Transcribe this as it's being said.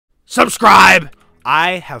subscribe.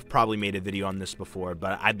 I have probably made a video on this before,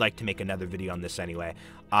 but I'd like to make another video on this anyway.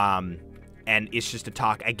 And it's just to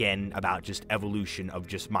talk again about just evolution of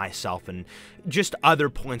just myself and just other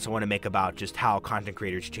points I want to make about just how content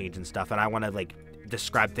creators change and stuff. And I want to like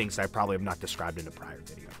describe things that I probably have not described in a prior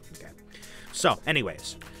video. Okay. So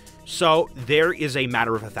anyways, so there is a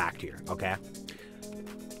matter of a fact here. Okay.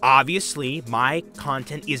 Obviously, my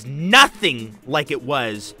content is nothing like it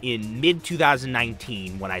was in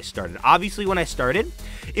mid-2019 when I started. Obviously, when I started,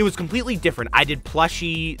 it was completely different. I did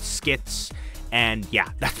plushy skits, and yeah,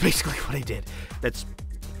 that's basically what I did. That's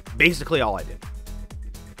basically all I did.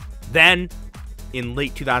 Then, in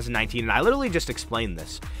late 2019, and I literally just explained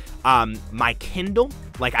this, my Kindle,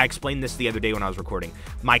 like I explained this the other day when I was recording,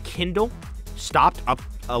 my Kindle stopped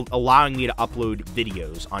allowing me to upload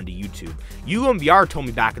videos onto YouTube. UMVR told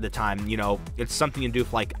me back at the time, you know, it's something to do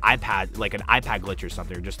with like iPad, like an iPad glitch or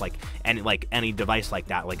something, or just like any device like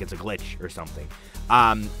that, like it's a glitch or something.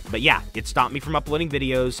 But yeah, it stopped me from uploading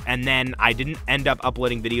videos, and then I didn't end up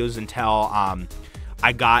uploading videos until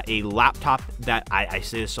I got a laptop that I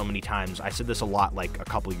say this so many times. I said this a lot like a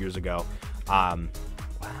couple years ago. Wow,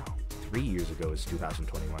 3 years ago is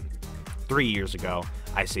 2021. 3 years ago,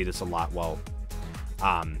 I say this a lot. Well,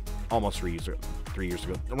 almost 3 years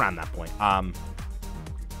ago, around that point.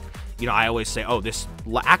 You know, I always say, oh, this,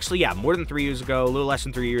 actually, yeah, more than 3 years ago, a little less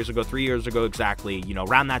than 3 years ago, 3 years ago exactly, you know,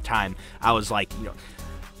 around that time, I was like, you know,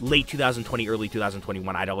 late 2020, early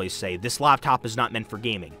 2021, I'd always say, this laptop is not meant for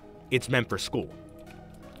gaming. It's meant for school.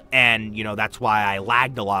 And, you know, that's why I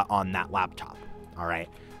lagged a lot on that laptop, all right?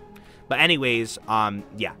 But anyways,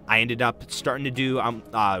 yeah, I ended up starting to do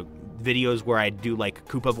videos where I do like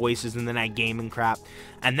Koopa voices and then I game and crap.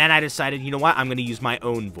 And then I decided, you know what, I'm going to use my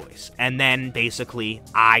own voice. And then basically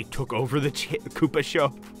I took over the Koopa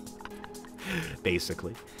show.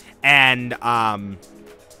 Basically. And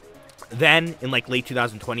then in like late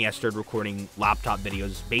 2020, I started recording laptop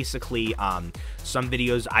videos. Basically, some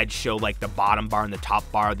videos I'd show like the bottom bar and the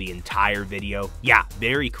top bar, the entire video. Yeah,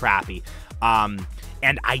 very crappy.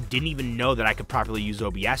 And I didn't even know that I could properly use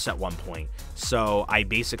OBS at one point. So I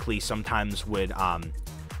basically sometimes would,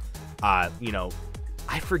 you know,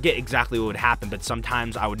 I forget exactly what would happen, but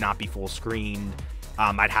sometimes I would not be full screened.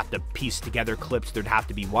 I'd have to piece together clips. There'd have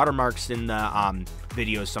to be watermarks in the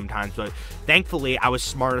videos sometimes. But thankfully, I was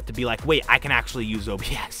smart enough to be like, wait, I can actually use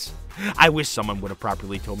OBS. I wish someone would have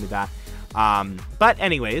properly told me that. But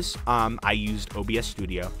anyways, I used OBS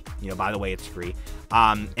Studio. You know, by the way, it's free.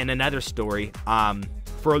 And another story,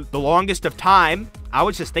 for the longest of time, I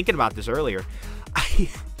was just thinking about this earlier.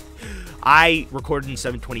 I recorded in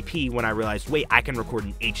 720p when I realized, wait, I can record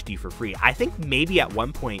in HD for free. I think maybe at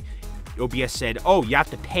one point, OBS said, oh, you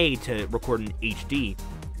have to pay to record in HD.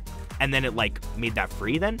 And then it like made that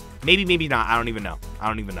free then? Maybe, maybe not. I don't even know. I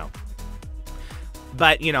don't even know.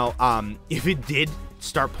 But, you know, if it did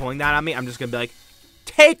start pulling that on me, I'm just going to be like,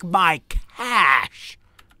 take my cash.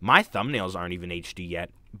 My thumbnails aren't even HD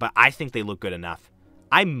yet, but I think they look good enough.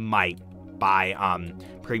 I might buy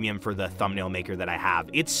premium for the thumbnail maker that I have.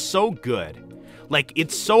 It's so good. Like,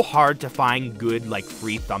 it's so hard to find good, like,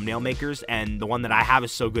 free thumbnail makers, and the one that I have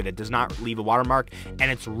is so good. It does not leave a watermark,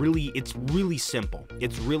 and it's really simple.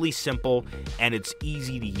 It's really simple, and it's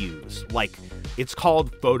easy to use. Like, it's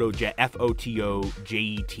called Photojet,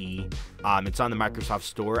 F-O-T-O-J-E-T. It's on the Microsoft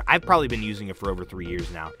Store. I've probably been using it for over 3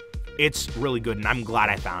 years now. It's really good, and I'm glad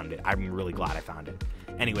I found it. I'm really glad I found it.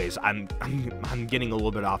 Anyways, I'm getting a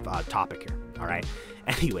little bit off topic here, all right?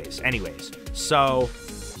 Anyways, so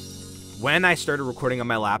when I started recording on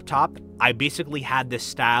my laptop, I basically had this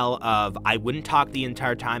style of I wouldn't talk the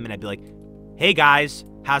entire time, and I'd be like, hey guys,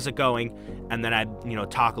 how's it going? And then I'd, you know,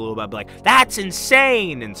 talk a little bit, I'd be like, that's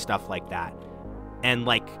insane, and stuff like that. And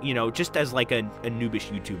like, you know, just as like a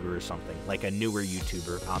noobish YouTuber or something, like a newer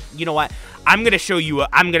YouTuber. You know what? I'm gonna show you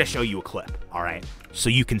a clip, all right? So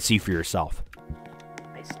you can see for yourself.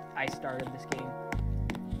 I started this game.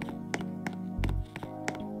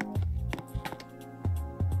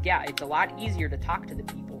 Yeah, it's a lot easier to talk to the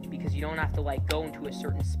people because you don't have to like go into a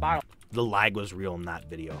certain spot. The lag was real in that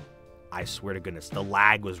video. I swear to goodness, the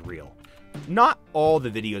lag was real. Not all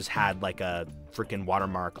the videos had like a freaking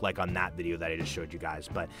watermark like on that video that I just showed you guys,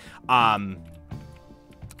 but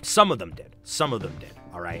some of them did. Some of them did,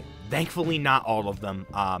 all right? Thankfully, not all of them.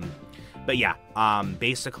 But yeah,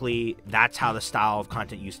 basically, that's how the style of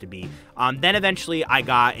content used to be. Then eventually, I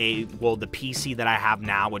got the PC that I have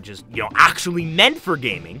now, which is, you know, actually meant for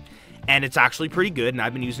gaming. And it's actually pretty good, and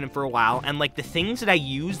I've been using it for a while. And, like, the things that I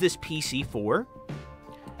use this PC for,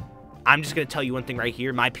 I'm just going to tell you one thing right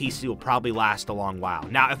here. My PC will probably last a long while.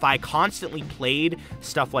 Now, if I constantly played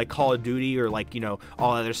stuff like Call of Duty or like, you know,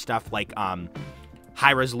 all other stuff like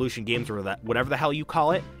high resolution games or whatever the hell you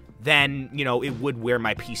call it, then, you know, it would wear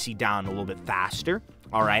my PC down a little bit faster.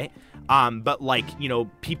 All right. But like, you know,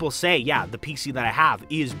 people say, yeah, the PC that I have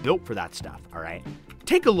is built for that stuff. All right.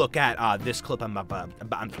 Take a look at this clip I'm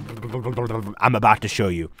about to show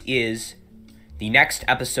you. Is the next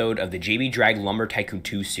episode of the JB Drag Lumber Tycoon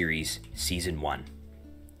 2 series, Season 1.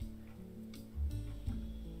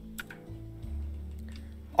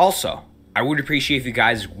 Also, I would appreciate if you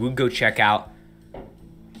guys would go check out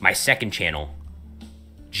my second channel,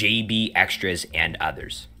 JB Extras and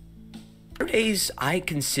Others. Saturdays I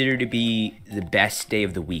consider to be the best day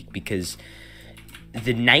of the week because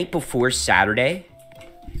the night before Saturday,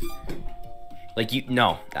 like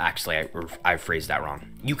I phrased that wrong.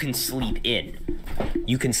 You can sleep in.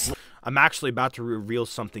 You can sleep. I'm actually about to reveal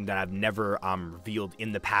something that I've never revealed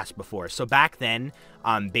in the past before. So back then,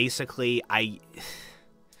 basically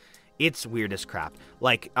it's weird as crap.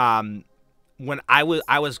 Like when I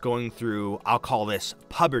was going through, I'll call this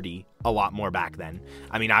puberty a lot more back then.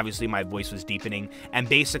 I mean, obviously my voice was deepening and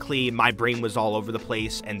basically my brain was all over the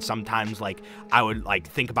place, and sometimes like I would like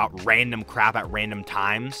think about random crap at random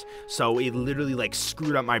times. So it literally like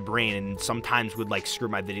screwed up my brain and sometimes would like screw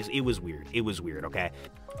my videos. It was weird. It was weird, okay?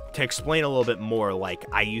 To explain a little bit more, like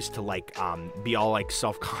I used to like be all like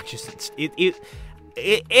self-conscious and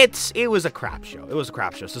it was a crap show. It was a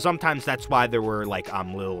crap show. So sometimes that's why there were like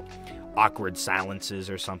little awkward silences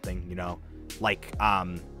or something, you know, like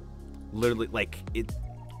literally like it.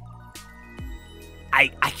 I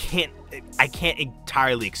can't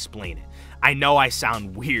entirely explain it. I know I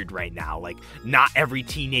sound weird right now. Like not every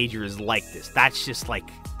teenager is like this. That's just like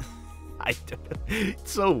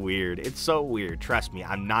it's so weird. It's so weird. Trust me,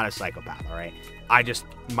 I'm not a psychopath. All right.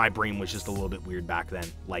 My brain was just a little bit weird back then.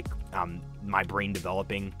 Like my brain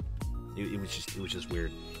developing. It was just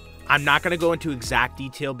weird. I'm not going to go into exact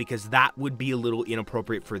detail because that would be a little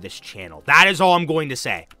inappropriate for this channel. That is all I'm going to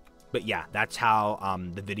say. But yeah, that's how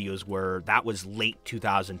the videos were. That was late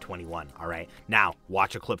 2021, all right? Now,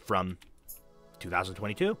 watch a clip from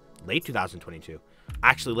 2022, late 2022.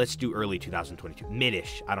 Actually, let's do early 2022,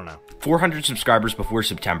 mid-ish, I don't know. 400 subscribers before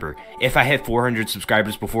September. If I hit 400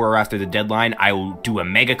 subscribers before or after the deadline, I will do a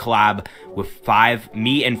mega collab with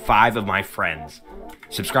me and 5 of my friends.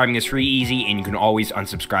 Subscribing is free, easy, and you can always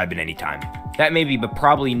unsubscribe at any time. That maybe, but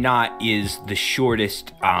probably not, is the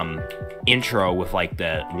shortest intro with like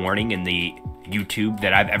the warning and the YouTube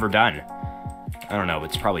that I've ever done. I don't know,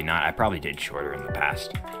 it's probably not. I probably did shorter in the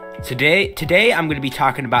past. Today I'm going to be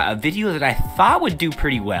talking about a video that I thought would do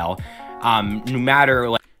pretty well, no matter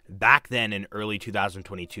like. Back then in early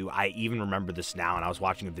 2022, I even remember this now, and I was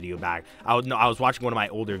watching a video back. I was watching one of my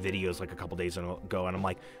older videos like a couple days ago, and I'm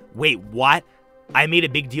like, wait, what? I made a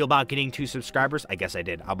big deal about getting 2 subscribers. I guess I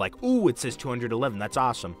did. I'm like, ooh, it says 211. That's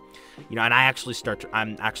awesome. You know, and I'm actually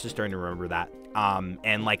starting to remember that.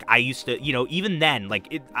 And like I used to, you know, even then,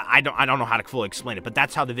 like I don't know how to fully explain it, but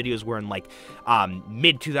that's how the videos were in like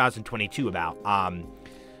mid 2022 about.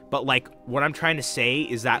 But like what I'm trying to say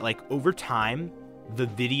is that like over time, the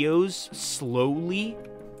videos slowly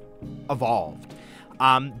evolved.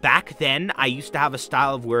 Back then, I used to have a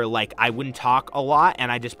style of where, like, I wouldn't talk a lot,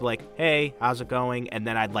 and I'd just be like, hey, how's it going? And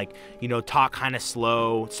then I'd, like, you know, talk kind of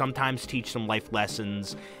slow, sometimes teach some life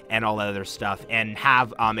lessons and all that other stuff, and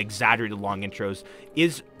have exaggerated long intros.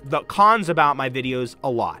 Is the cons about my videos a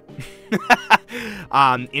lot.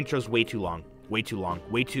 Intros way too long, way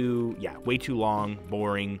too long,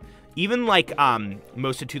 boring. Even like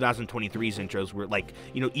most of 2023's intros were like,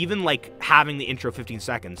 you know, even like having the intro 15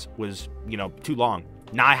 seconds was, you know, too long.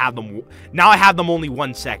 Now I have them only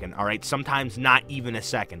 1 second, all right? Sometimes not even a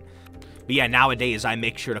second. But yeah, nowadays I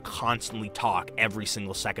make sure to constantly talk every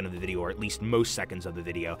single second of the video, or at least most seconds of the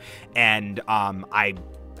video. And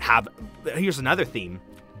here's another theme,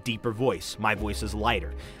 deeper voice. My voice is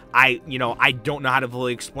lighter. I don't know how to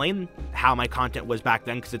fully explain how my content was back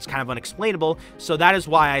then because it's kind of unexplainable. So that is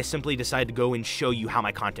why I simply decided to go and show you how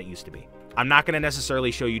my content used to be. I'm not going to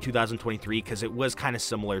necessarily show you 2023 because it was kind of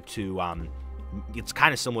similar to, it's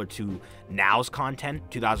kind of similar to now's content,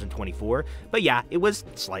 2024. But yeah, it was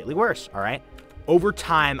slightly worse, all right? Over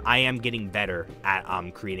time, I am getting better at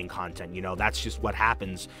creating content. You know, that's just what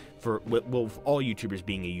happens for all YouTubers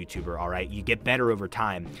being a YouTuber, all right? You get better over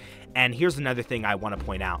time. And here's another thing I want to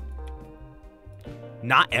point out.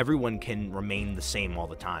 Not everyone can remain the same all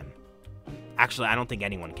the time. Actually, I don't think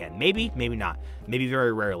anyone can. Maybe, maybe not. Maybe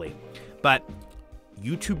very rarely. But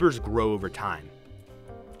YouTubers grow over time.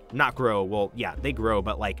 not grow, well, yeah, they grow,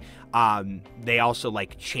 but like they also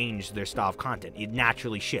like change their style of content. It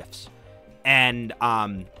naturally shifts, and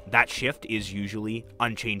that shift is usually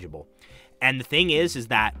unchangeable. And the thing is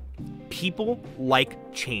that people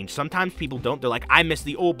like change. Sometimes people don't. They're like, I miss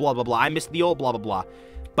the old blah blah blah, I miss the old blah blah blah.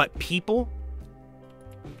 But people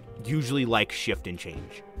usually like shift and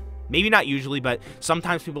change. Maybe not usually, but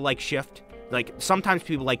sometimes people like shift. Like, sometimes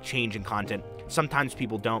people like change in content. Sometimes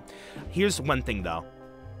people don't. Here's one thing, though.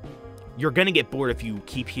 You're gonna get bored if you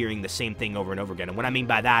keep hearing the same thing over and over again. And what I mean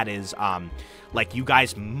by that is, like, you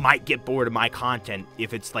guys might get bored of my content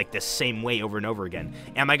if it's, like, the same way over and over again.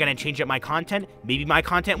 Am I gonna change up my content? Maybe my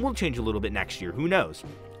content will change a little bit next year. Who knows?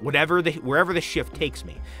 Wherever the shift takes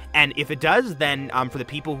me. And if it does, then for the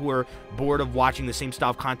people who are bored of watching the same style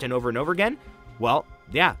of content over and over again, well,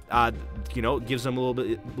 yeah, you know, it gives them a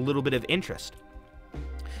little bit of interest.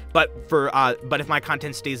 But if my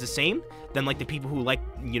content stays the same, then like the people who like,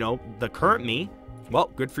 you know, the current me,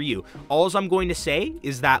 well, good for you. All I'm going to say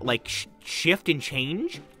is that like shift and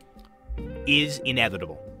change is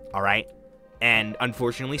inevitable. All right. And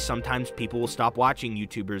unfortunately, sometimes people will stop watching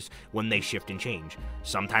YouTubers when they shift and change.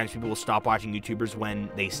 Sometimes people will stop watching YouTubers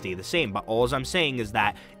when they stay the same. But all I'm saying is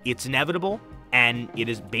that it's inevitable, and it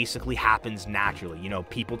is basically happens naturally. You know,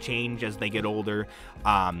 people change as they get older,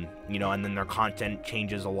 you know, and then their content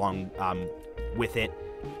changes along with it.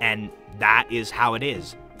 And that is how it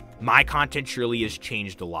is. My content surely has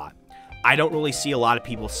changed a lot. I don't really see a lot of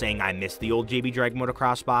people saying I miss the old JB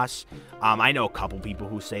dragmotoxboss. I know a couple people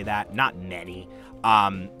who say that, not many.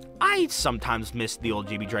 I sometimes miss the old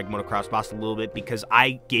JB dragmotoxboss a little bit because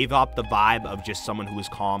I gave up the vibe of just someone who was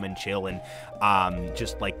calm and chill and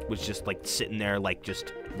was just sitting there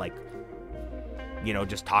you know,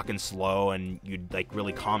 just talking slow, and you'd like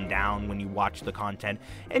really calm down when you watch the content.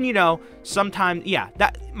 And you know, sometimes, yeah,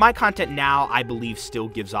 that my content now, I believe, still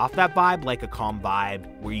gives off that vibe, like a calm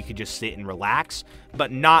vibe where you could just sit and relax,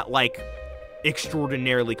 but not like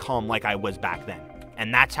extraordinarily calm like I was back then.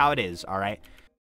 And that's how it is, all right?